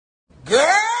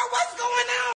what's going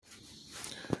on?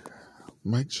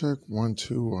 Mic check 1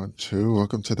 2 1 2.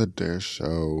 Welcome to the Dare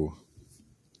Show.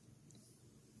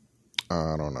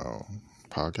 I don't know,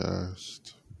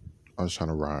 podcast. I was trying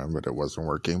to rhyme, but it wasn't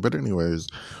working. But anyways,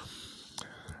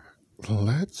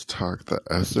 let's talk the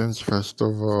Essence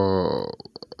Festival.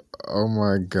 Oh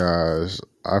my gosh,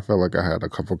 I felt like I had a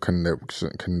couple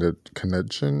conniptions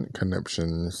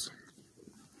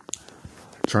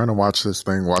trying to watching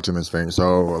this thing.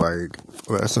 So, like,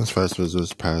 the Essence Fest was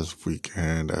this past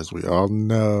weekend, as we all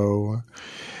know.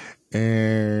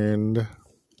 And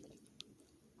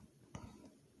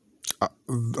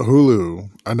Hulu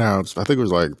announced, I think it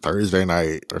was like Thursday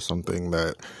night or something,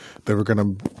 that they were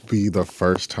going to be the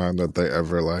first time that they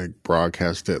ever, like,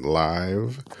 broadcast it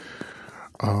live.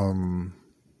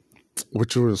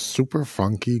 Which was super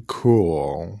funky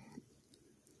cool.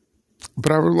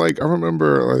 But I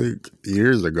remember like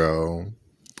years ago,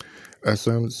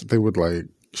 Essence, they would like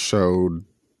show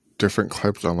different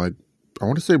clips on, like, I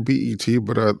want to say BET,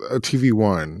 but a TV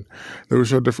One. They would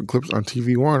show different clips on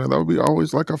TV One, and that would be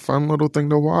always like a fun little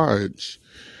thing to watch.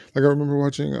 Like, I remember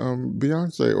watching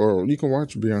Beyonce, or you can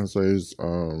watch Beyonce's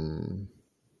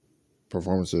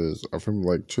performances from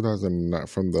like 2009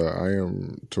 from the I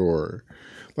Am tour.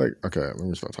 Like, okay, let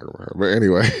me stop talking about her. But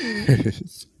anyway,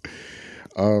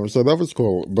 so that was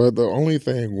cool. But the only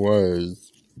thing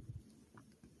was,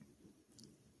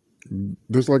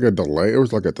 there's like a delay. It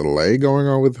was like a delay going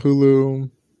on with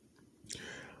Hulu.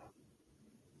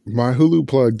 My Hulu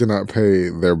plug did not pay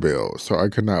their bill, so I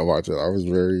could not watch it. I was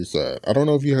very sad. I don't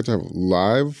know if you had to have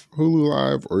live Hulu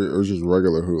Live or just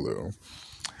regular Hulu.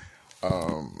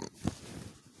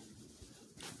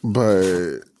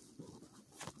 But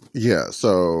yeah,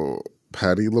 so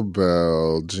Patti,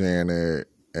 LaBelle, Janet,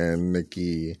 and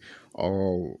Nicki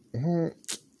really,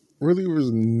 it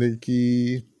was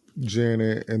Nicki,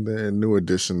 Janet, and then New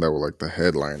Edition that were like the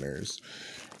headliners.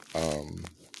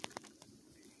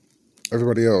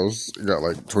 Everybody else got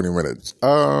like 20 minutes.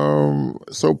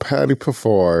 So Patti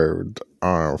performed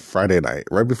on Friday night,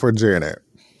 right before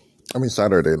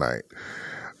Saturday night.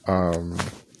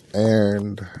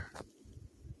 And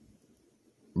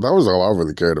that was all I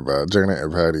really cared about, Janet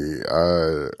and Patti.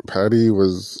 Patti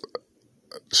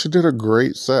she did a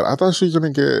great set. I thought she was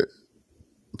going to get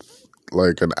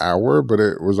like an hour, but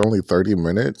it was only 30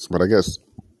 minutes. But I guess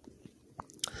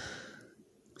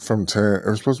it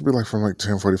was supposed to be like from like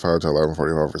 10:45 to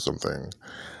 11:45 or something.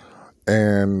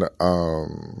 And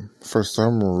for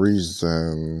some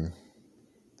reason,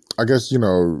 I guess,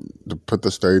 to put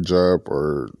the stage up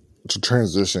or to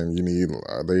transition, they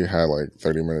had like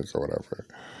 30 minutes or whatever.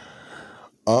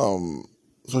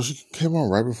 So she came on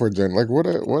right before Janet. Like, what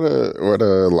a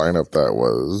lineup that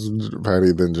was.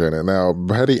 Patti, then Janet. Now,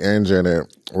 Patti and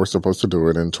Janet were supposed to do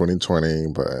it in 2020,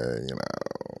 but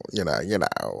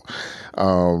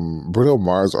Bruno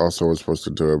Mars also was supposed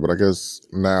to do it, but I guess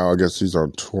he's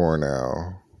on tour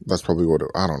now. That's probably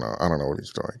I don't know. I don't know what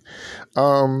he's doing.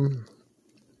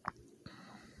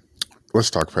 Let's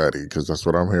talk Patti, because that's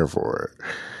what I'm here for.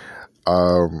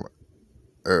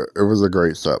 It was a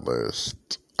great set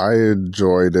list. I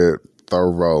enjoyed it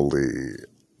thoroughly.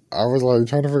 I was like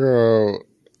trying to figure out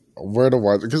where to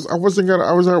watch it, because I was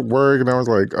at work, and I was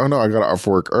like, oh no, I got off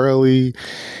work early,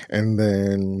 and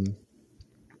then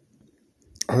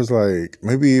I was like,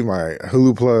 maybe my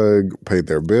Hulu plug paid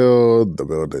their bill, the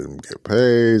bill didn't get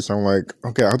paid, so I'm like,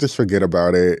 okay, I'll just forget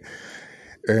about it,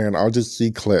 and I'll just see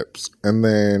clips. And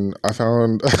then I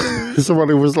found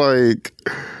somebody was like,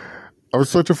 I was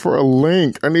searching for a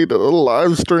link. I need a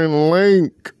live stream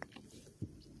link.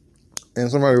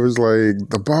 And somebody was like,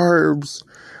 the Barbs.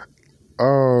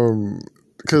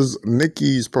 Because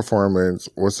Nicki's performance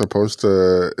was it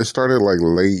started like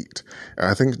late. And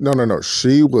I think, no,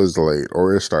 she was late,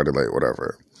 or it started late,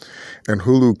 whatever. And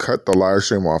Hulu cut the live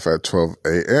stream off at 12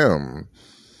 a.m.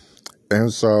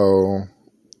 And so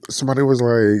somebody was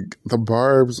like, the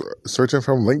Barbs, searching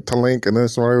from link to link, and then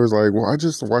somebody was like, well, I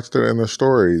just watched it in the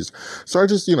stories. So I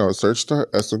just, searched the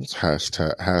Essence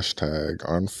hashtag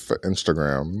on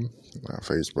Instagram, not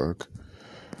Facebook.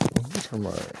 Let me turn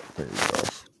my things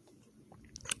off.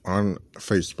 On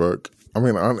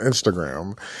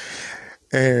Instagram.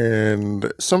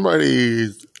 And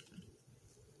somebody,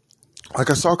 like,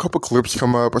 I saw a couple clips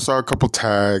come up. I saw a couple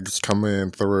tags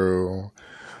coming through.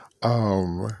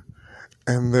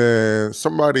 And then this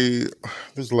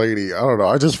lady, I don't know,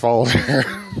 I just followed her.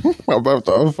 I'm about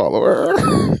to unfollow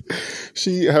her.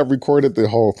 She had recorded the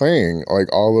whole thing,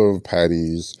 like all of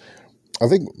Patti's, I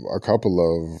think a couple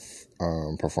of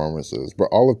performances, but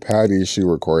all of Patti she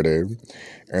recorded,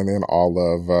 and then all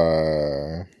of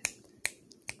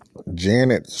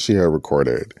Janet, she had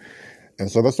recorded. And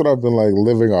so that's what I've been like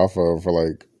living off of for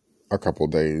like a couple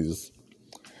days.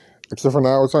 Except for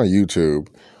now, it's on YouTube.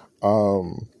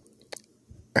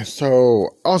 And so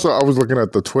also I was looking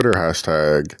at the Twitter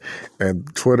hashtag,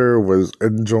 and Twitter was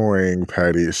enjoying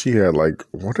Patti. She had like,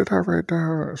 what did I write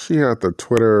down? She had the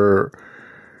Twitter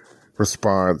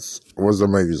response was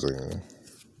amazing.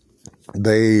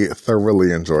 They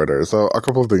thoroughly enjoyed her. So a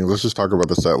couple of things. Let's just talk about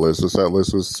the set list. The set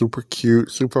list was super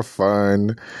cute, super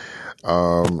fun.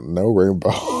 No rainbow.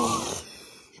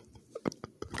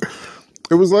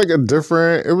 It was like it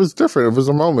was different. It was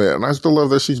a moment. And I still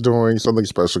love that she's doing something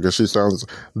special because she sounds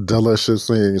delicious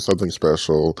singing something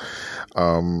special.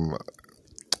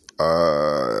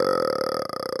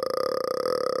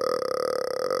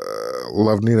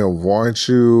 Love Nina Want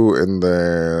You, and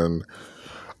then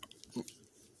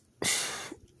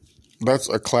that's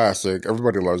a classic.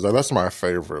 Everybody loves that. That's my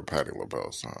favorite Patti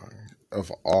LaBelle song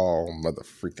of all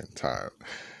motherfucking time.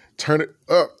 Turn it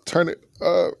up,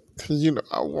 cause you know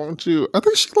I want you. I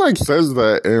think she like says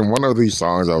that in one of these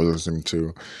songs I was listening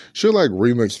to. She'll like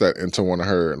remix that into one of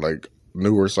her like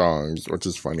newer songs, which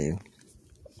is funny.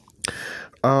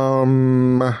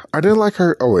 I didn't like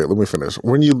her. Oh wait, let me finish.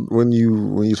 When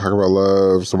you talk about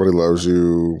love, somebody loves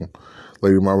you,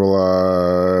 Lady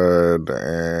Marmalade,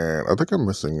 and I think I'm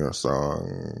missing a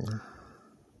song.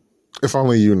 If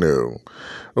Only You Knew.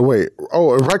 Wait,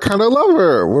 Right Kind of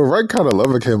Lover. When Right Kind of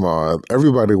Lover came on,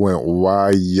 everybody went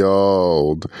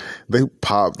wild. They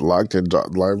popped, locked, and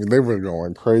dropped. Like, they were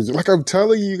going crazy. Like, I'm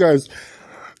telling you guys,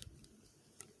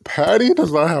 Patti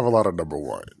does not have a lot of number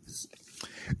ones.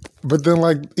 But then,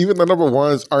 like, even the number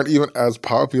ones aren't even as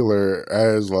popular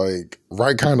as, like,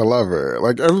 Right Kind of Lover.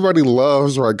 Like, everybody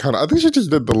loves Right Kind of... I think she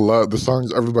just did the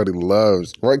songs everybody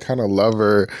loves. Right Kind of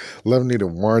Lover, Love Need to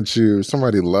Want You,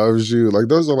 Somebody Loves You. Like,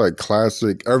 those are, like,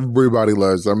 classic. Everybody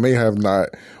loves that may have not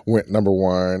went number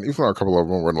one. Even though a couple of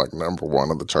them were, like, number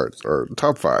one on the charts or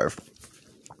top 5.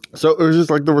 So, it was just,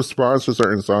 like, the response to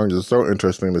certain songs is so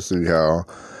interesting to see how...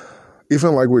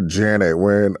 Even, like, with Janet,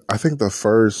 when I think the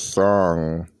first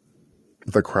song...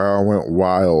 the crowd went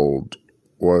wild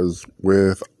was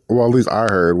with, well, at least I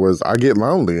heard, was I Get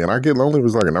Lonely. And I Get Lonely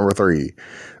was like a number 3.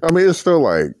 I mean, it's still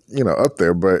like, you know, up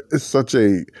there, but it's such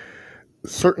a,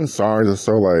 certain songs are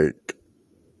so like,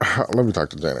 let me talk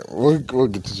to Janet. We'll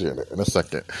get to Janet in a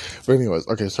second. But anyways,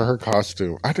 okay, so her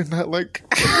costume, I did not like.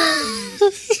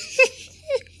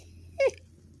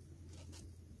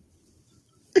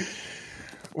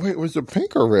 Wait, was it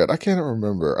pink or red? I can't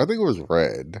remember. I think it was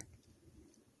red.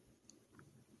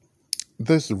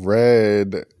 This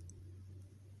red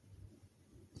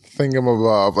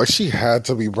thingamabob, like she had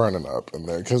to be burning up in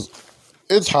there because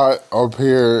it's hot up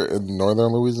here in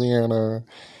northern Louisiana,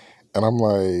 and I'm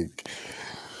like,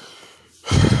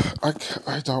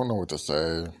 I don't know what to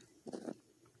say.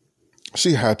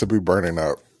 She had to be burning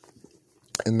up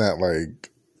in that, like,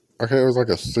 okay, it was like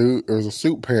a suit. It was a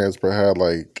suit pants, but it had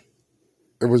like,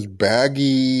 it was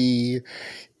baggy,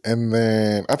 and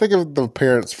then I think if the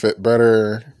pants fit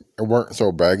better, it weren't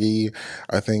so baggy,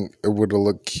 I think it would have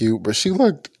looked cute, but she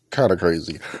looked kind of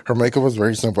crazy. Her makeup was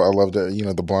very simple. I loved it. You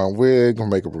know, the blonde wig, her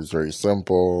makeup was very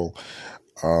simple.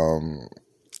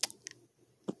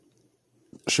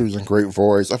 She was in great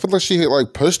voice. I feel like she had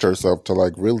like pushed herself to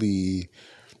like really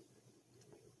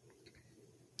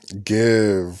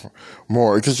give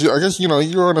more, because I guess, you know,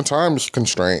 you're on a time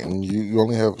constraint and she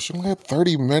only had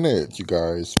 30 minutes, you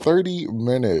guys, 30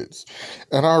 minutes.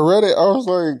 And I read it, I was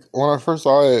like, when I first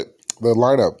saw it, the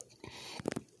lineup,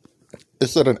 it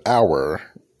said an hour,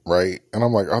 right? And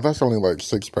I'm like, oh, that's only like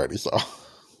 6 Patti songs.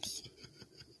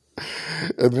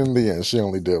 And in the end, she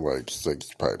only did like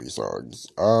 6 Patti songs.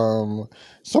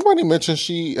 Somebody mentioned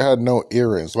she had no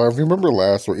earrings. Like, if you remember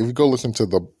last week, if you go listen to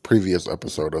the previous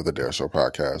episode of the Dare Show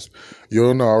podcast,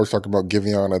 you'll know I was talking about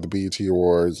Giveon at the BET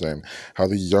Awards and how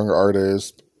these young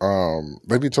artists,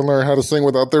 they need to learn how to sing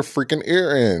without their freaking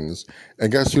earrings.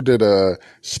 And guess who did a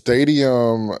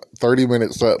stadium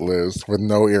 30-minute set list with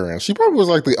no earrings? She probably was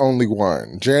like the only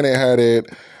one. Janet had it.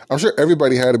 I'm sure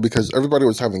everybody had it because everybody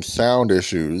was having sound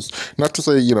issues. Not to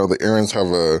say, you know, the earrings have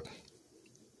a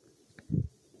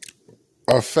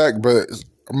effect, but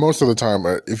most of the time,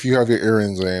 if you have your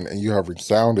earrings in and you have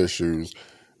sound issues,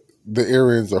 the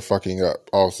earrings are fucking up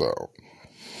also.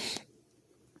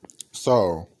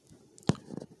 So,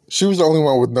 she was the only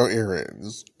one with no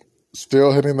earrings.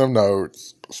 Still hitting them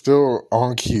notes. Still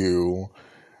on cue.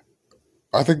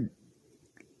 I think,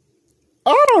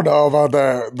 I don't know about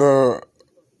that.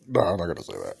 No, I'm not gonna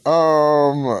say that.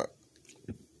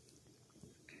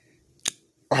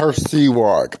 Her sea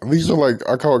walk. These are like,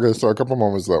 I call it, so a couple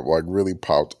moments that like really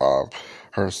popped off.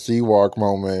 her sea walk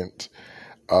moment.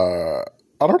 I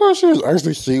don't know if she was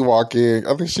actually sea walking.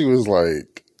 I think she was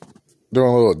like doing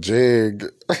a little jig.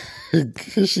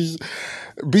 She's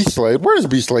B Slade. Where's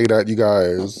B Slade at, you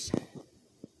guys?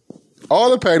 All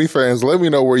the Patti fans, let me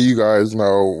know where you guys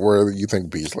know where you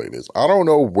think B Slade is. I don't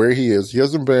know where he is. He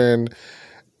hasn't been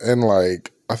in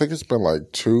like, I think it's been like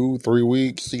 2-3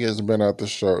 weeks. He hasn't been at the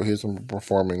show. He hasn't been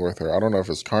performing with her. I don't know if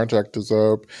his contract is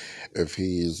up, if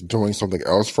he's doing something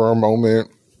else for a moment.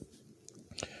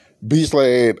 B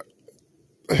Slade,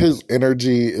 his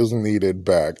energy is needed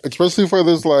back, especially for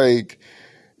this, like,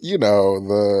 you know,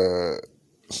 the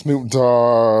Snoop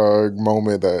Dogg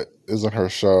moment that isn't her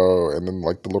show, and then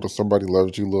like the little "Somebody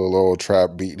Loves You" little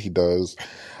trap beat he does.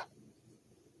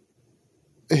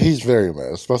 He's very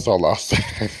missed. That's all I'll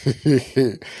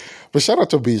say. But shout out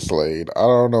to B Slade. I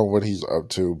don't know what he's up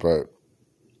to, but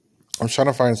I'm trying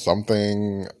to find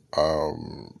something.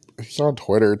 He's on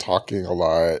Twitter talking a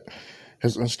lot.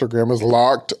 His Instagram is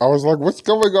locked. I was like, what's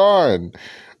going on?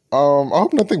 I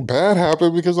hope nothing bad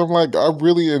happened, because I'm like, I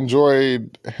really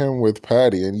enjoyed him with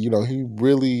Patti, and you know,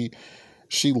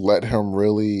 she let him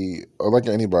really, like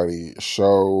anybody,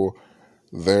 show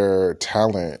their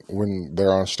talent when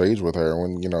they're on stage with her,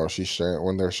 when, you know,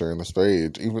 when they're sharing the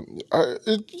stage. You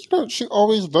know, she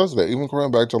always does that. Even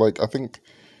going back to, like, I think,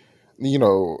 you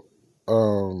know,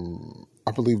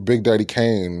 I believe Big Daddy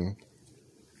Kane,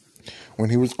 when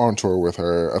he was on tour with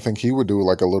her, I think he would do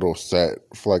like a little set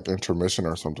for like intermission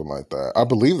or something like that. I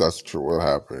believe that's true what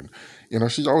happened. You know,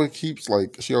 she always keeps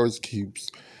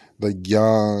the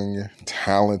young,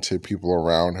 talented people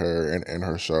around her and in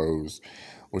her shows,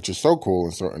 which is so cool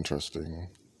and so interesting.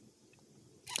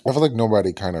 I feel like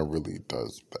nobody kind of really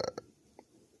does that.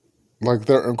 Like,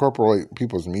 they incorporate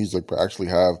people's music, but actually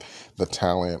have the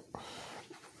talent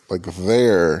like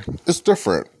there. It's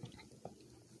different.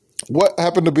 What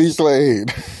happened to B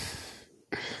Slade?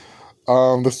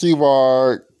 The sea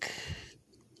walk,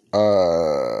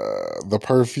 the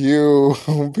perfume.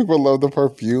 People love the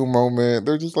perfume moment.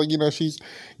 They're just like, you know, she's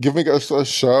giving us a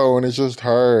show, and it's just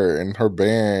her and her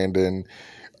band and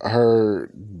her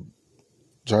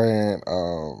giant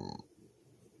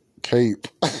cape.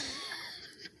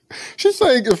 She's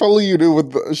saying "If Only You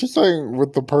Knew" she's saying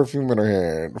with the perfume in her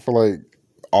hand for like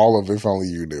all of "If Only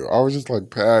You Knew." I was just like,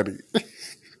 Patti.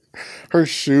 Her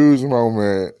shoes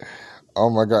moment. Oh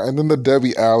my God. And then the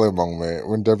Debbie Allen moment,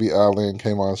 when Debbie Allen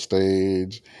came on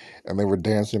stage and they were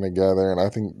dancing together, and I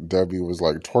think Debbie was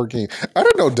like twerking. I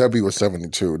didn't know Debbie was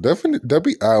 72.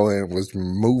 Debbie Allen was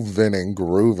moving and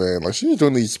grooving. Like, she was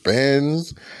doing these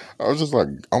spins. I was just like,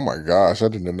 oh my gosh, I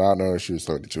did not know she was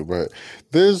 72. But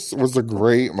this was a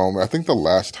great moment. I think the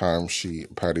last time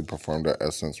Patti performed at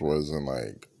Essence was in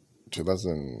like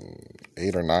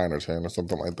 2008 or 9 or 10 or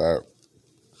something like that.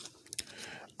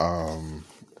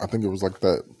 I think it was like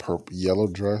that yellow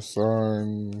dress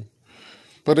on.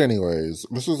 But anyways,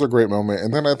 this was a great moment.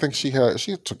 And then I think she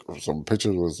took some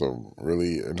pictures with some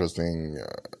really interesting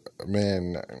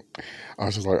men. I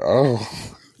was just like, oh.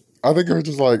 I think it was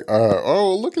just like,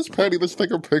 oh, look, it's Patti. Let's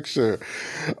take a picture.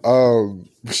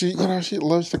 She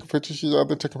loves taking pictures. She's out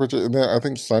there taking pictures. And then I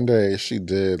think Sunday she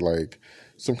did like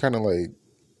some kind of like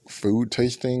food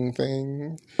tasting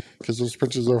thing, because there's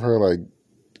pictures of her like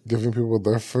giving people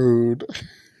their food.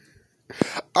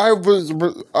 I think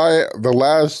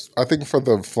for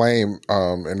the Flame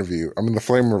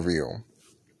the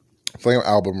Flame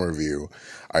album review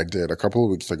I did a couple of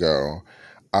weeks ago,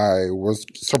 I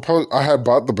had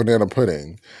bought the banana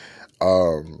pudding,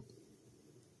 and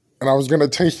I was gonna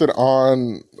taste it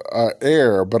on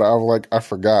air, but I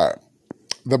forgot.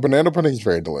 The banana pudding is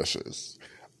very delicious.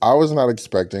 I was not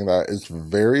expecting that. It's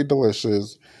very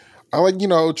delicious. I like, you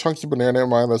know, chunks of banana in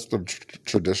mine. That's the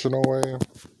traditional way.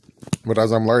 But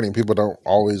as I'm learning, people don't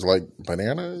always like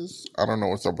bananas. I don't know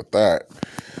what's up with that.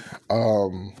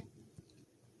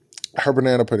 Her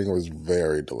banana pudding was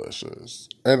very delicious.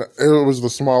 And it was the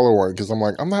smaller one, because I'm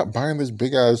like, I'm not buying this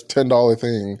big-ass $10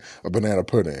 thing of banana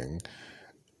pudding.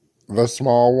 The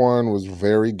small one was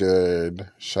very good.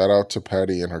 Shout out to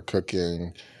Patti and her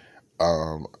cooking.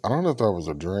 I don't know if that was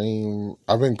a dream.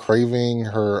 I've been craving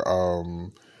her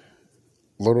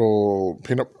little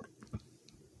peanut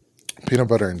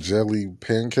butter and jelly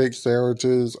pancake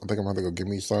sandwiches. I think I'm going to go give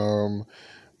me some.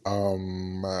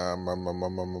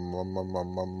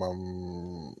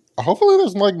 Hopefully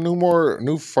there's like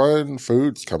new fun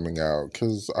foods coming out,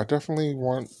 because I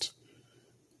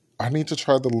need to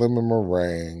try the lemon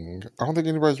meringue. I don't think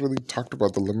anybody's really talked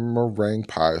about the lemon meringue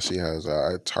pie she has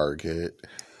at Target.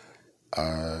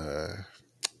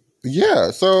 Yeah,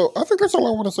 so I think that's all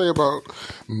I want to say about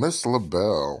Miss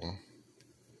LaBelle.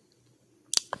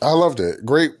 I loved it.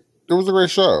 Great. It was a great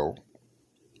show.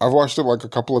 I've watched it like a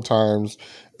couple of times.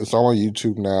 It's all on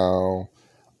YouTube now.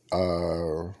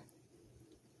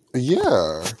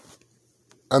 Yeah.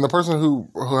 And the person who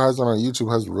has it on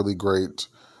YouTube has really great,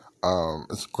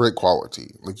 it's great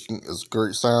quality. Like, it's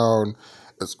great sound.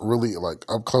 It's really like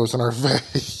up close in our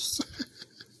face.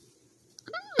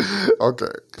 Okay.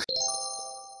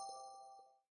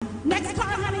 Next car,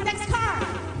 honey, next car.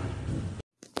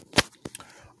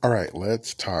 All right,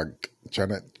 let's talk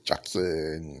Janet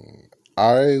Jackson.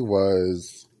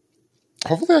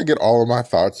 Hopefully I get all of my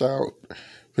thoughts out,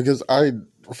 because I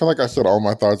feel like I said all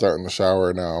my thoughts out in the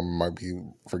shower. Now I might be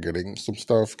forgetting some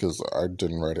stuff because I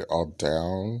didn't write it all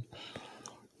down.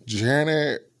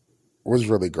 Janet was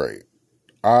really great.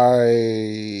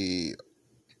 I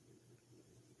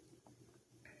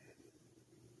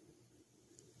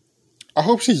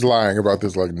hope she's lying about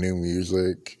this like new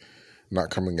music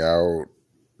not coming out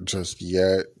just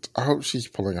yet. I hope she's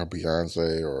pulling a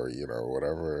Beyonce or,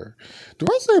 whatever. Do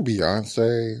I say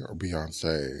Beyonce or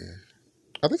Beyonce?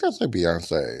 I think I say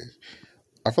Beyonce.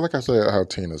 I feel like I say it how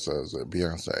Tina says it,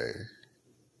 Beyonce.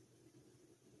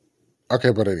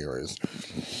 Okay, but anyways.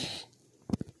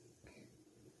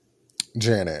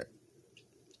 Janet.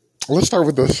 Let's start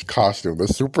with this costume. The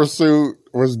super suit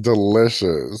was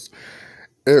delicious.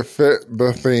 It fit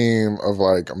the theme of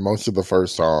like most of the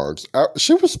first songs.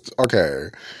 She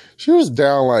was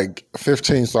down like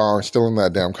 15 songs still in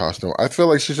that damn costume. I feel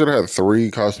like she should have had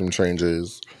 3 costume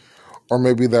changes, or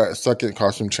maybe that second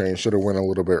costume change should have went a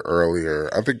little bit earlier.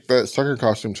 I think that second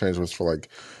costume change was for like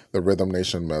the Rhythm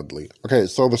Nation medley. Okay,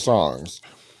 so the songs.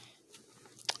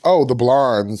 Oh, the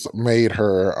Blondes made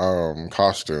her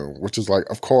costume, which is like,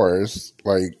 of course,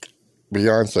 like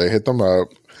Beyonce, hit them up.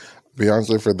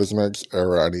 Beyonce, for this next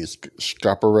era, I need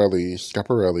Schiaparelli,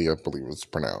 I believe it's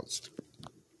pronounced.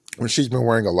 When she's been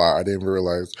wearing a lot, I didn't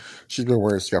realize she's been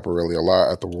wearing Schiaparelli a lot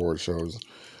at the award shows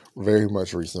very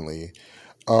much recently.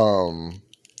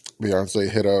 Beyonce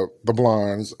hit up the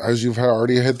Blondes. As you've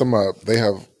already hit them up, they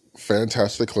have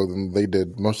fantastic clothing. They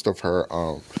did most of her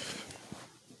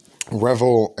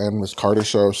Revel and Miss Carter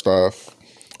show stuff,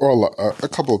 or a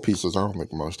couple of pieces. I don't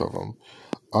think most of them.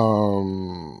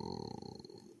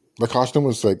 The costume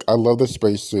was sick. I love the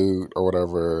spacesuit or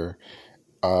whatever.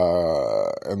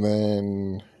 And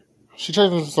then she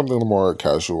changed into something a little more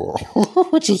casual,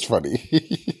 which is funny.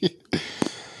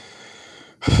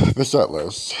 The set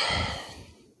list.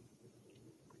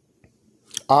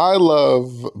 I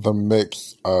love the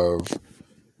mix of...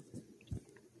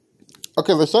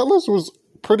 Okay, the set list was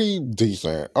pretty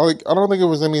decent. I don't think it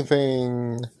was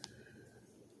anything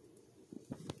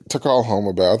to call home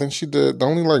about. I think she did, the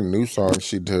only like new song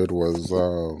she did was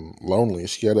Lonely.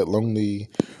 She added Lonely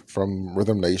from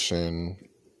Rhythm Nation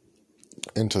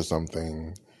into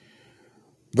something.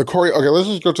 Okay, let's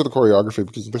just go to the choreography,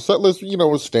 because the set list,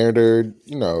 was standard.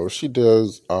 She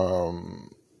does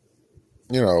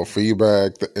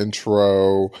feedback, the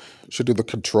intro, she'll do the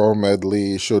Control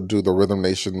medley, she'll do the Rhythm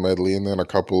Nation medley, and then a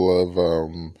couple of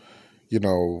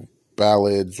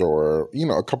ballads, or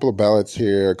a couple of ballads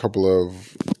here, a couple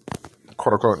of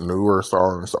quote-unquote newer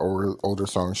songs, older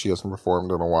songs she hasn't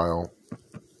performed in a while.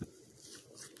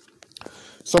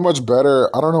 So much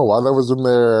better. I don't know why that was in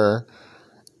there.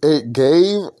 It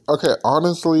gave,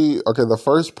 honestly, the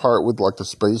first part with like the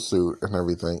spacesuit and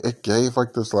everything, it gave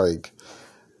like this like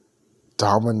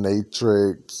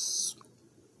dominatrix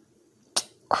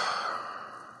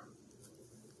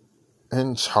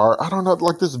in chart. I don't know,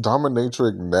 like this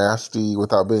dominatrix nasty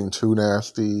without being too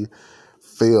nasty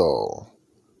feel.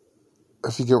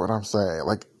 If you get what I'm saying.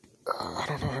 Like, I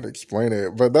don't know how to explain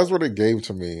it, but that's what it gave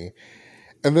to me.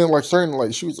 And then like certain,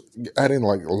 like she was adding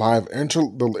like live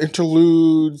the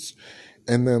interludes,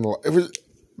 and then it was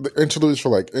the interludes for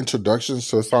like introductions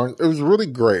to the songs. It was really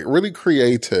great, really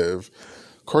creative,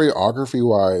 choreography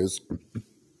wise.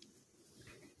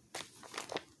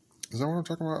 Is that what I'm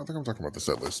talking about? I think I'm talking about the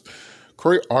set list.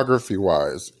 Choreography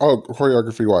wise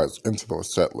into the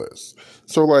set list.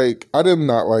 So like, I did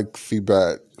not like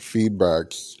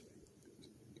feedback's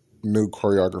new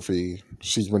choreography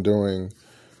she's been doing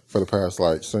for the past,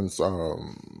 like, since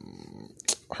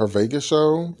her Vegas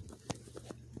show.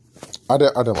 I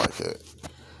didn't like it.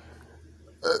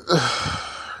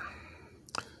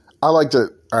 I liked it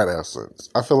at Essence.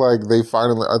 I feel like I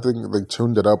think they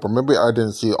tuned it up, or maybe I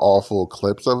didn't see all full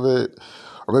clips of it,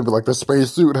 or maybe like the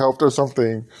spacesuit helped or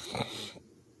something.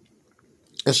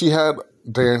 And she had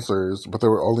dancers, but there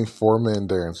were only 4 men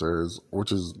dancers,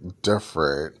 which is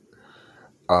different.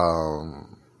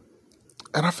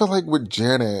 And I feel like with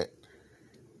Janet,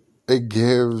 it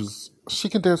gives, she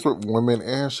can dance with women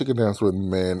and she can dance with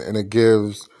men, and it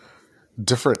gives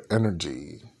different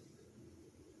energy.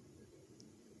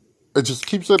 It just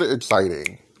keeps it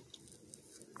exciting.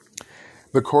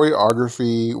 The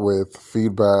choreography with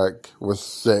Feedback was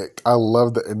sick. I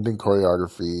love the ending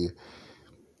choreography.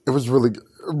 It was really,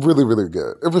 really, really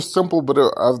good. It was simple, but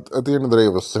at the end of the day,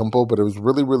 it was simple, but it was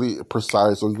really, really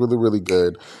precise. It was really, really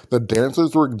good. The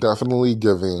dancers were definitely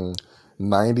giving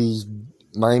 90s,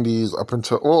 90s up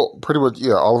until, well, pretty much,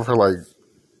 yeah, all of her, like,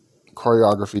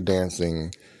 choreography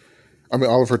dancing. I mean,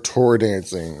 all of her tour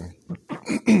dancing.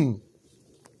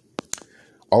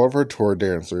 All of her tour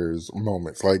dancers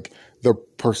moments. Like, the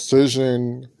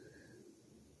precision,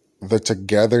 the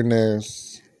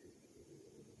togetherness,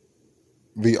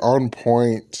 the on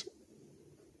point,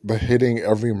 the hitting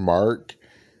every mark,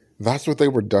 that's what they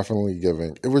were definitely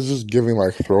giving. It was just giving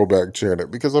like throwback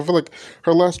Janet, because I feel like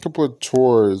her last couple of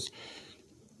tours,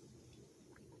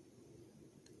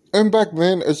 and back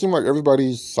then it seemed like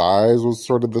everybody's size was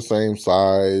sort of the same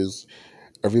size.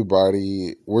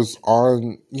 Everybody was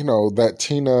on, you know, that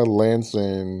Tina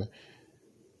Lanson,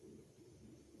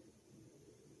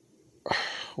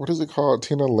 what is it called?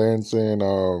 Tina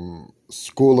Lanson,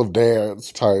 School of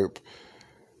Dance type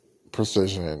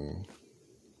precision.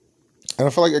 And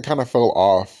I feel like it kind of fell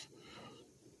off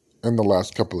in the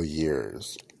last couple of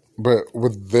years. But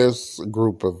with this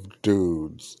group of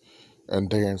dudes and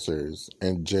dancers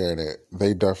and Janet,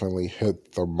 they definitely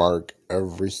hit the mark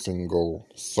every single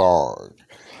song.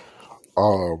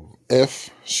 If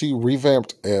she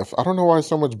revamped If, I don't know why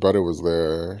so much butter was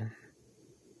there.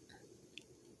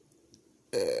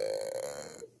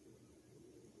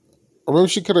 Or maybe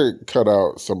she could have cut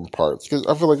out some parts, because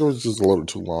I feel like it was just a little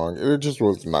too long. It just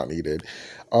was not needed.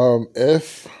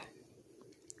 If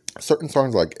certain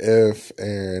songs like If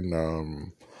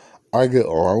and I Get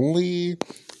Lonely,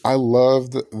 I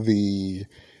loved the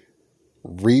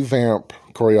revamp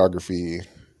choreography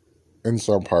in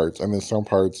some parts, and then some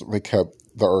parts they kept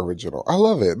the original. I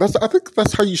love it. I think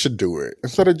that's how you should do it,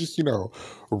 instead of just, you know,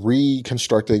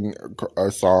 reconstructing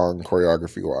a song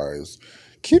choreography wise.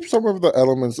 Keep some of the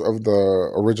elements of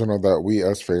the original that we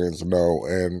as fans know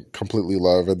and completely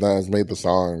love, and that has made the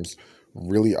songs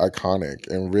really iconic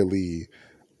and really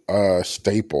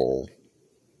staple.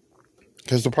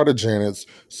 Because the part of Janet's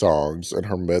songs and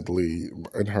her medley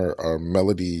and her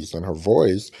melodies and her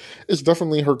voice is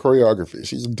definitely her choreography.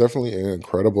 She's definitely an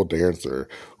incredible dancer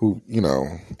who, you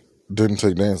know, didn't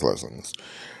take dance lessons.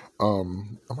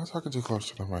 Am I talking too close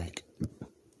to the mic?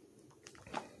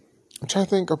 I'm trying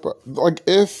to think about, like,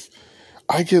 If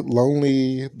I Get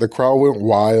Lonely, the crowd went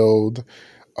wild.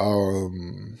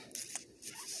 And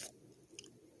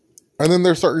then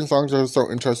there's certain songs that are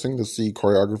so interesting to see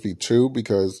choreography too,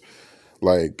 because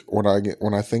like when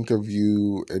I think of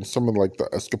you and some of like the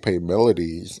escapade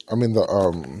melodies, I mean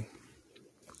the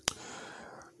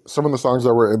some of the songs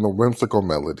that were in the whimsical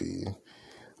melody,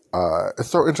 it's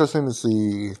so interesting to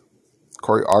see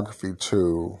choreography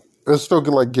too. It's still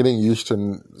like getting used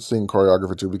to seeing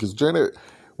choreography too, because Janet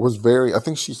was very, I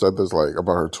think she said this like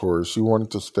about her tours, she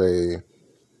wanted to stay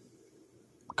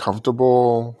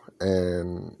comfortable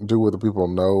and do what the people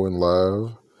know and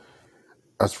love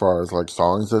as far as like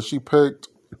songs that she picked.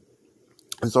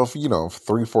 And so, for, you know,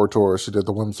 3-4 tours, she did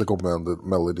the whimsical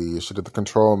melody, she did the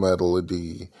control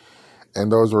melody,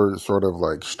 and those were sort of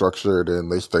like structured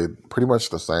and they stayed pretty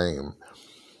much the same,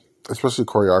 especially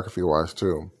choreography wise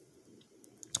too.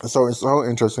 So it's so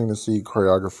interesting to see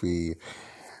choreography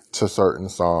to certain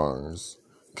songs,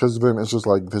 because then it's just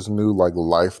like this new like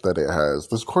life that it has.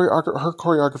 Her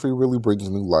choreography really brings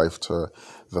new life to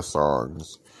the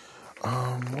songs.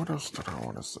 What else did I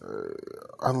want to say?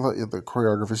 I love the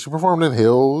choreography. She performed in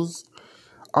heels.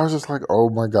 I was just like,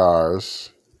 oh my gosh.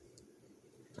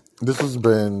 This has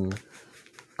been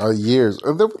years.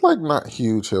 And they were like not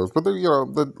huge heels, but they, you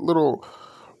know,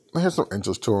 they had some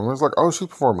interest to them. It was like, oh, she's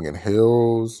performing in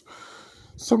heels.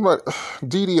 Somebody,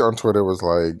 Dee Dee on Twitter was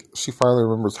like, she finally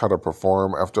remembers how to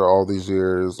perform after all these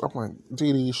years. I'm like,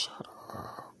 Dee Dee, shut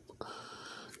up.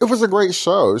 It was a great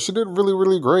show. She did really,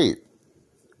 really great.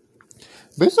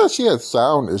 They said she had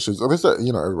sound issues. They said,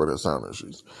 you know, everybody has sound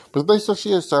issues. But they said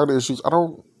she had sound issues.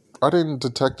 I didn't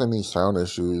detect any sound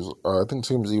issues. I think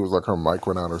TMZ was like her mic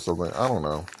went out or something. I don't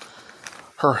know.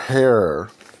 Her hair,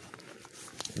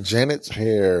 Janet's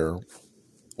hair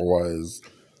was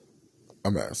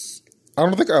a mess. I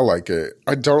don't think I like it.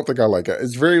 I don't think I like it.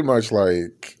 It's very much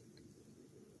like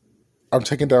I'm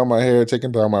taking down my hair,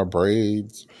 taking down my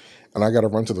braids, and I got to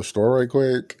run to the store right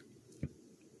quick.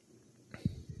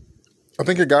 I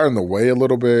think it got in the way a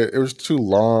little bit. It was too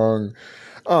long.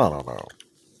 I don't know.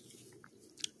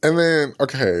 And then,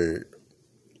 okay,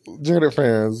 Janet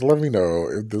fans, let me know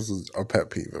if this is a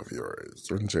pet peeve of yours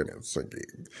when Janet's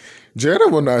singing.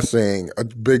 Janet will not sing a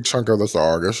big chunk of the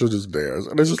song, and she'll just dance.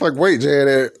 And it's just like, wait,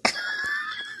 Janet,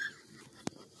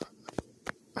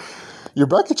 your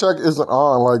backing track isn't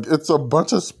on. Like, it's a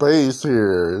bunch of space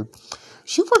here.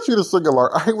 She wants you to sing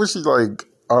along. I hate when she's like,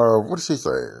 what did she say?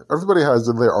 Everybody has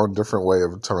their own different way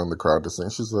of telling the crowd to sing.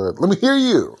 She said, let me hear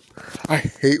you. I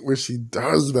hate when she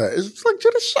does that. It's just like,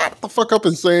 Janet, shut the fuck up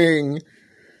and sing.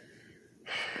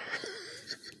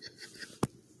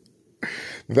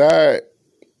 That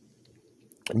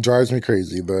drives me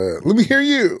crazy. Let me hear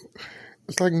you.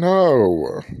 It's like,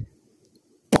 no.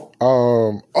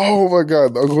 Oh my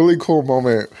God, a really cool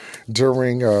moment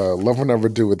during Love Will Never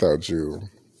Do Without You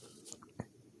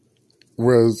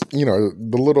was, the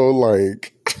little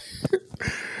like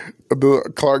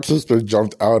the Clark sister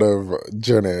jumped out of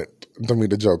Janet,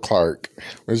 Damita Jo Clark,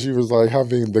 when she was like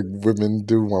having the women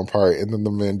do one part and then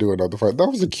the men do another part. That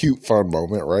was a cute, fun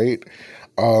moment, right?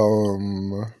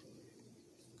 The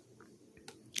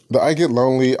I Get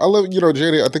Lonely. I love,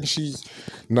 Janet, I think she's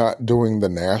not doing the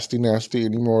nasty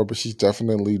anymore, but she's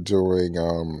definitely doing,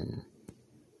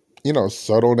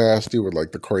 subtle nasty with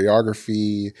like the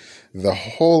choreography, the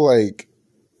whole like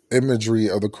imagery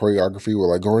of the choreography with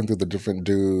like going through the different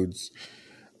dudes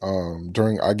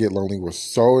during I Get Lonely was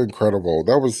so incredible.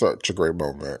 That was such a great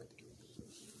moment.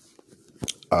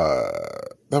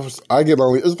 That was I Get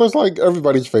Lonely. It's like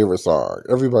everybody's favorite song.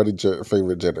 Everybody's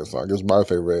favorite Janet song. It's my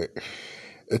favorite.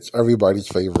 It's everybody's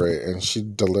favorite, and she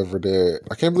delivered it.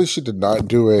 I can't believe she did not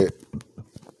do it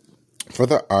for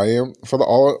the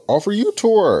All For You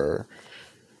tour.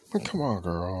 But come on,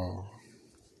 girl.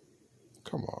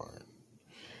 Come on.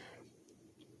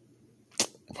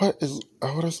 What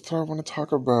else do I want to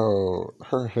talk about?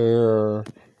 Her hair.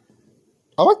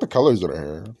 I like the colors of her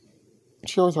hair.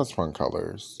 She always has fun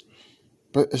colors.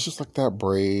 But it's just like that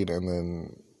braid and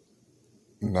then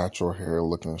natural hair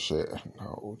looking shit.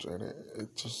 No, Janet.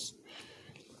 It just...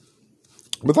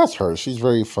 But that's her. She's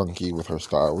very funky with her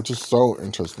style, which is so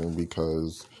interesting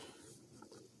because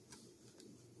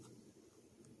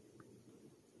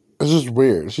it's just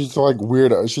weird. She's like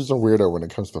weirdo. She's a weirdo when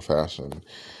it comes to fashion.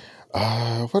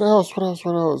 What else?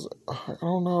 I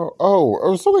don't know. Oh, it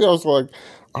was something else like,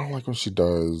 I don't like what she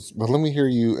does, but let me hear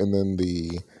you. And then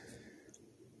the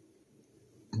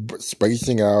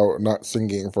spacing out, not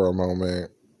singing for a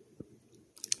moment.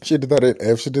 She did that at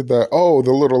F. She did that. Oh,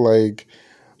 the little like,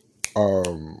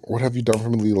 what have you done for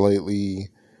me lately?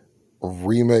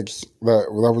 Remix that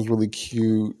was really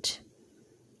cute.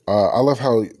 I love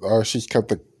how she's kept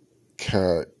the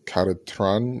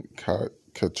Catatron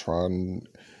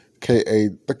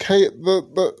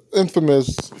the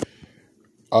infamous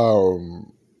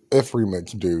If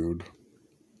remix dude.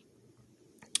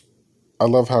 I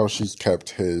love how she's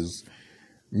kept his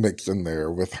mix in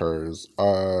there with hers.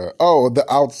 The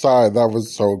outside, that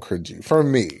was so cringy for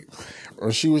me.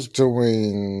 Or she was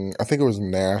doing, I think it was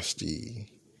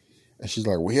Nasty. And she's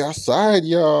like, we outside,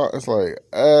 y'all. It's like,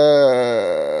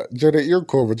 Janet, you're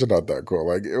cool, but you're not that cool.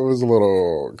 Like, it was a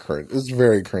little cringe. It's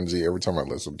very cringy every time I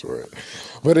listen to it.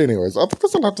 But anyways, I think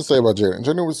that's enough to say about Janet.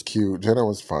 Janet was cute. Janet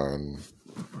was fun.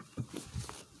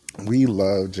 We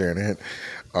love Janet.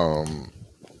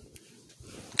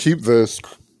 Keep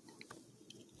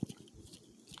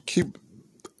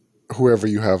whoever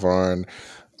you have on.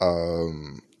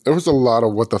 There was a lot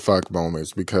of what the fuck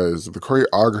moments because the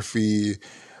choreography,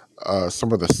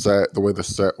 some of the way the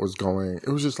set was going, it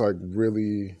was just like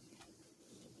really,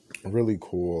 really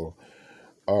cool.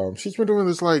 She's been doing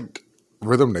this like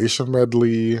Rhythm Nation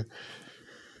medley.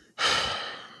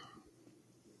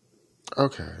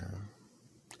 Okay,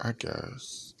 I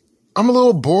guess I'm a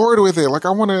little bored with it. Like I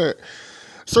want to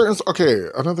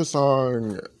another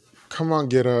song, Come On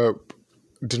Get Up,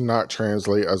 did not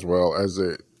translate as well as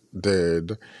it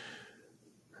did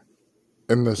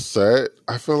in the set.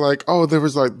 I feel like, there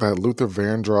was like that Luther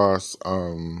Vandross,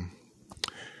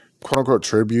 quote unquote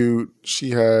tribute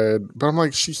she had, but I'm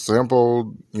like, she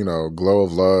sampled, Glow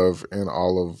of Love and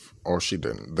or she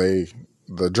didn't.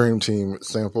 The Dream Team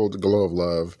sampled Glow of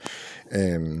Love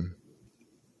and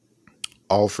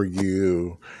All For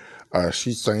You.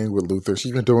 She sang with Luther.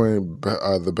 She's been doing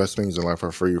the Best Things in Life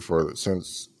Are Free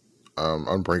since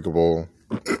Unbreakable.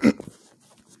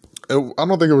 I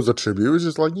don't think it was a tribute. It was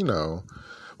just like,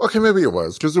 okay, maybe it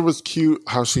was, because it was cute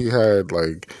how she had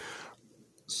like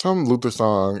some Luther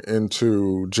song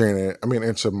into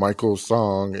Michael's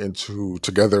song into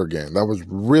Together Again. That was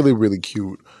really, really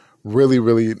cute. Really,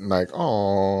 really like,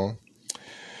 aww.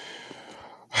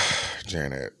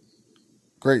 Janet.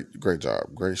 Great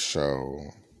job. Great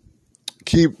show.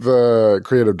 keep the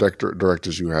creative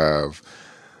directors you have,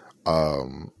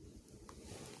 and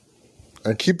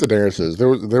keep the dancers. They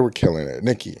were killing it.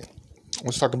 Nicki.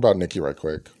 Let's talk about Nicki right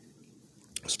quick.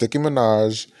 Nicki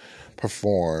Minaj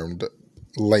performed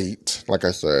late, like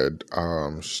I said.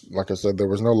 There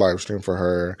was no live stream for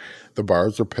her. The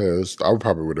bars were pissed. I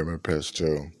probably would have been pissed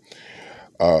too.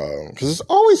 Because there's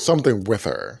always something with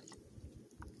her.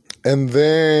 And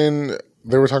then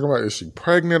they were talking about, is she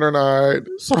pregnant or not?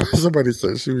 So somebody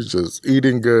said she was just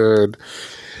eating good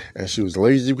and she was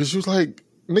lazy because she was like,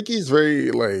 Nicki's very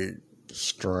like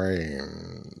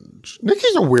strange.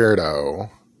 Nicki's a weirdo.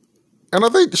 And I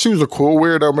think she was a cool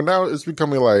weirdo, but now it's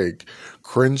becoming like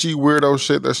cringy weirdo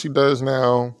shit that she does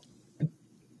now.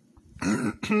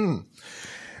 And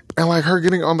like her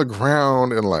getting on the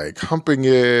ground and like humping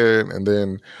it, and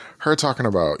then her talking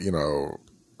about,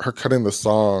 her cutting the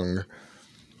song,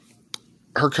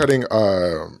 her cutting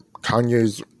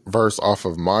Kanye's verse off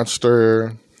of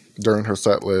Monster during her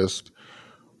set list,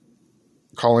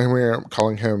 calling him a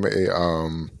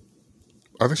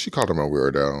I think she called him a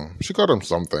weirdo. She called him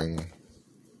something.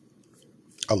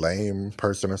 A lame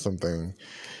person or something.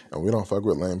 And we don't fuck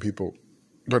with lame people.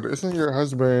 But isn't your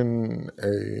husband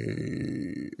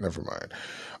a... Never mind.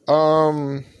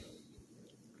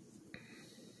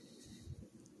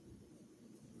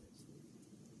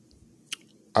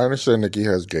 I understand Nicki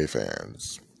has gay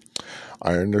fans.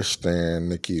 I understand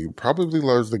Nicki probably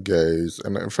loves the gays.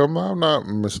 And if I'm not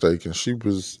mistaken, she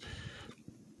was...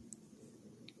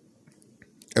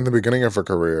 In the beginning of her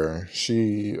career,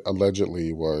 she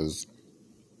allegedly was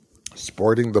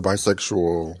sporting the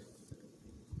bisexual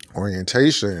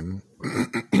orientation.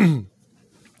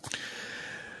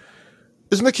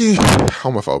 Is Nicki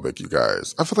homophobic, you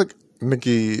guys? I feel like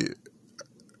Nicki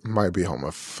might be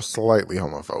slightly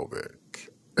homophobic.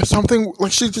 It's something,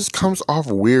 like, she just comes off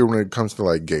weird when it comes to,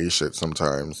 like, gay shit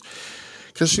sometimes.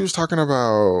 Because she was talking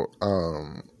about,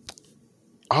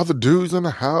 all the dudes in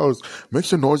the house, make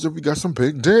some noise if you got some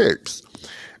big dicks.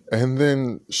 And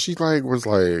then she, like, was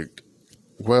like,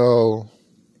 well,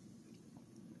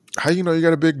 how you know you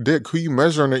got a big dick? Who you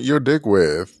measuring your dick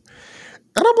with?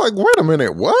 And I'm like, wait a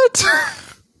minute, what?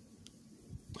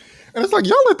 And it's like,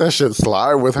 y'all let that shit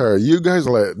slide with her. You guys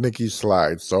let Nicki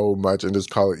slide so much and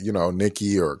just call it,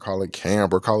 Nicki, or call it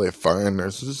camp, or call it fun.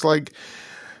 It's just like,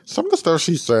 some of the stuff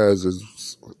she says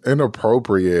is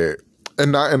inappropriate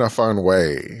and not in a fun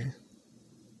way.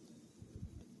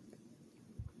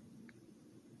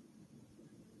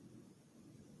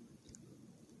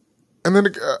 And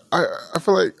then I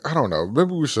feel like, I don't know,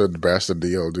 maybe we should bash the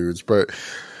DL dudes, but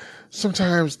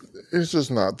sometimes it's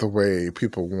just not the way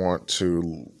people want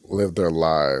to live their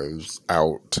lives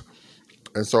out.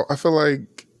 And so I feel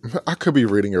like I could be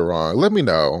reading it wrong. Let me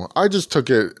know. I just took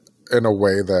it in a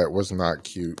way that was not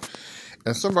cute.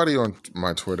 And somebody on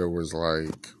my Twitter was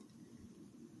like,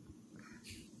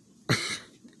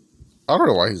 I don't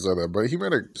know why he said that, but he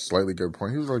made a slightly good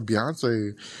point. He was like,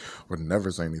 Beyonce would never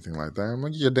say anything like that. I'm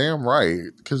like, you're damn right.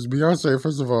 Because Beyonce,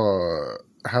 first of all,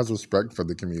 has respect for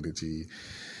the community.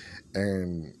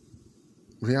 And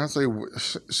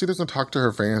Beyonce, she doesn't talk to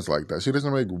her fans like that. She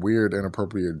doesn't make weird,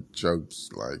 inappropriate jokes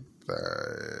like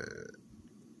that.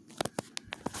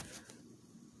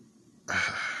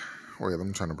 Wait,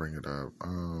 I'm trying to bring it up.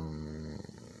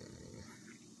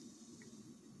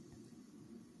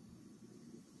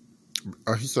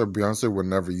 He said Beyonce would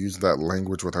never use that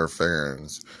language with her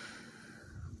fans.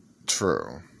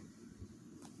 True.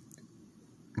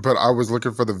 But I was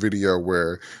looking for the video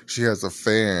where she has a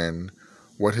fan.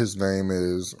 What his name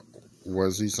is,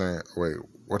 was he saying, wait,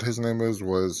 what his name is,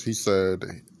 was he said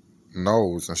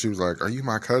knows. And she was like, are you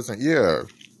my cousin? Yeah.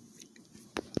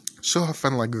 She'll have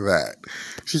fun like that.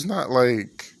 She's not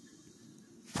like...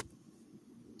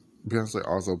 Beyonce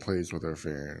also plays with her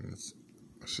fans.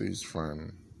 She's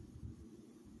fun.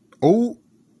 Oh,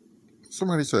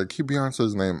 somebody said, keep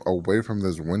Beyonce's name away from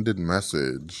this winded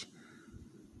message.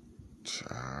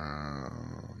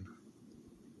 Child.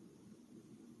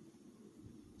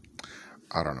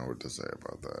 I don't know what to say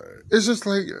about that. It's just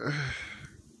like...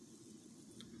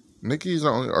 Nicki's the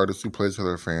only artist who plays with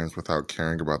her fans without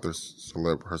caring about her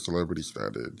celebrity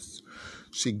status.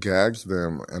 She gags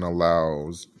them and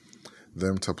allows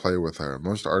them to play with her.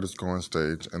 Most artists go on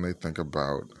stage and they think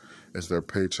about is their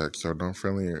paycheck, so no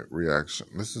friendly reaction.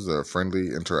 This is a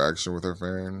friendly interaction with her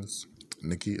fans.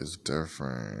 Nicki is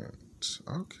different.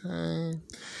 Okay.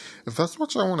 If that's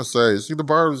what y'all want to say, see, the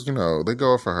bars, they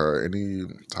go for her any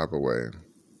type of way.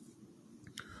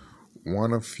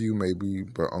 One of few maybe,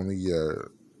 but only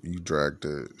you dragged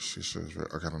it. She should.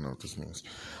 Okay, I don't know what this means.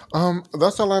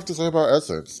 That's all I have to say about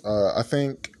Essence. I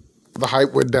think the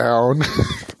hype went down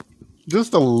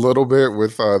just a little bit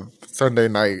with Sunday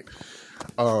night.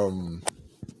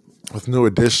 With New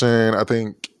Edition, I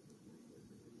think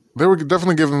they were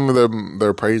definitely giving them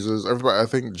their praises. Everybody, I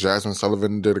think Jasmine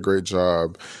Sullivan did a great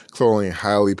job. Chloe and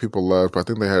Halle, people loved, but I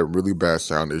think they had really bad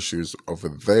sound issues over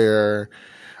there.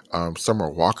 Summer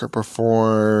Walker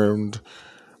performed.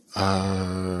 That's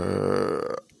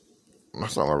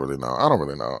all I really know. I don't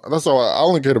really know. That's all. I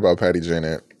only cared about Patti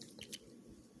Janet.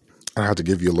 I had to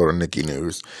give you a little Nicki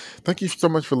news. Thank you so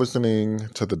much for listening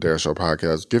to the Dare Show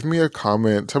podcast. Give me a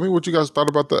comment. Tell me what you guys thought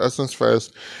about the Essence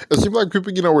Fest. It seemed like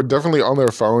people, were definitely on their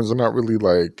phones and not really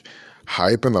like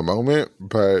hype in the moment.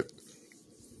 But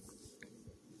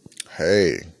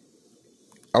hey,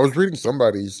 I was reading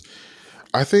somebody's.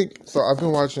 I've been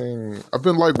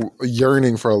like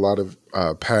yearning for a lot of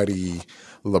Patti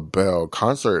LaBelle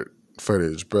concert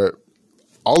footage, but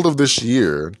all of this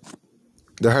year,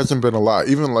 there hasn't been a lot.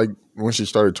 Even like when she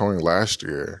started touring last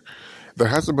year, there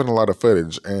hasn't been a lot of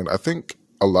footage. And I think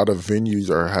a lot of venues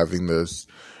are having this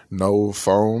no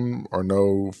phone or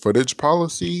no footage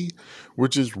policy,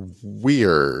 which is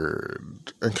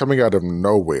weird and coming out of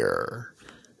nowhere.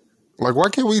 Like, why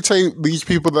can't we take these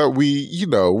people that we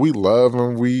love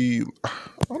and I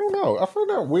don't know. I find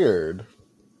that weird.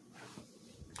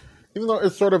 Even though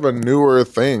it's sort of a newer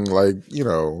thing, like,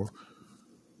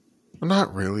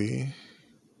 not really.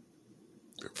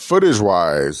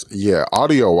 Footage-wise, yeah,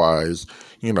 audio-wise,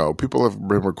 people have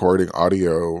been recording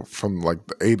audio from like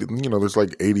the 80s, there's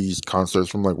like 80s concerts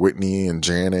from like Whitney and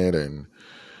Janet and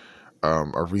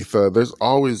Aretha. There's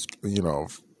always,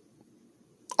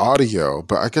 audio,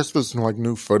 but I guess there's like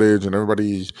new footage and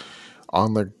everybody's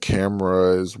on the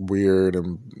camera is weird.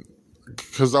 And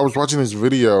because I was watching this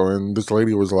video and this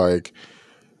lady was like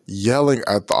yelling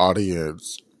at the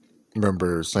audience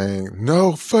member saying,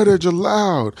 "No footage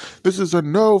allowed. This is a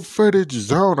no footage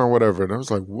zone," or whatever. And I was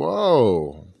like,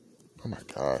 whoa. Oh my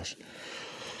gosh.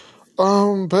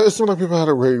 But it seemed like people had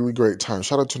a really great time.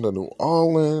 Shout out to the New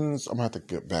Orleans. I'm gonna have to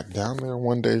get back down there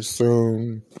one day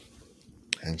soon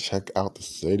and check out the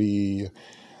city.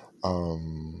 But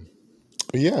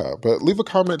leave a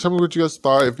comment. Tell me what you guys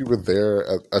thought if you were there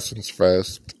at Essence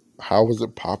Fest. How was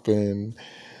it popping?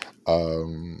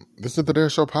 This is the Dare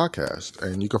Show podcast,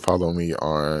 and you can follow me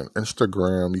on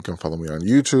Instagram. You can follow me on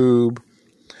YouTube.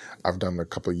 I've done a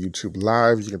couple of YouTube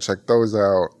lives. You can check those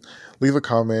out. Leave a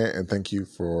comment, and thank you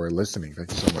for listening.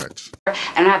 Thank you so much.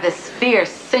 And I have this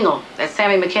fierce single that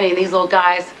Sammy McKinney and these little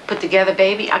guys put together,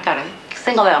 baby. I got a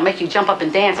single that'll make you jump up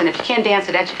and dance, and if you can't dance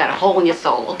to that, you got a hole in your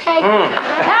soul, okay?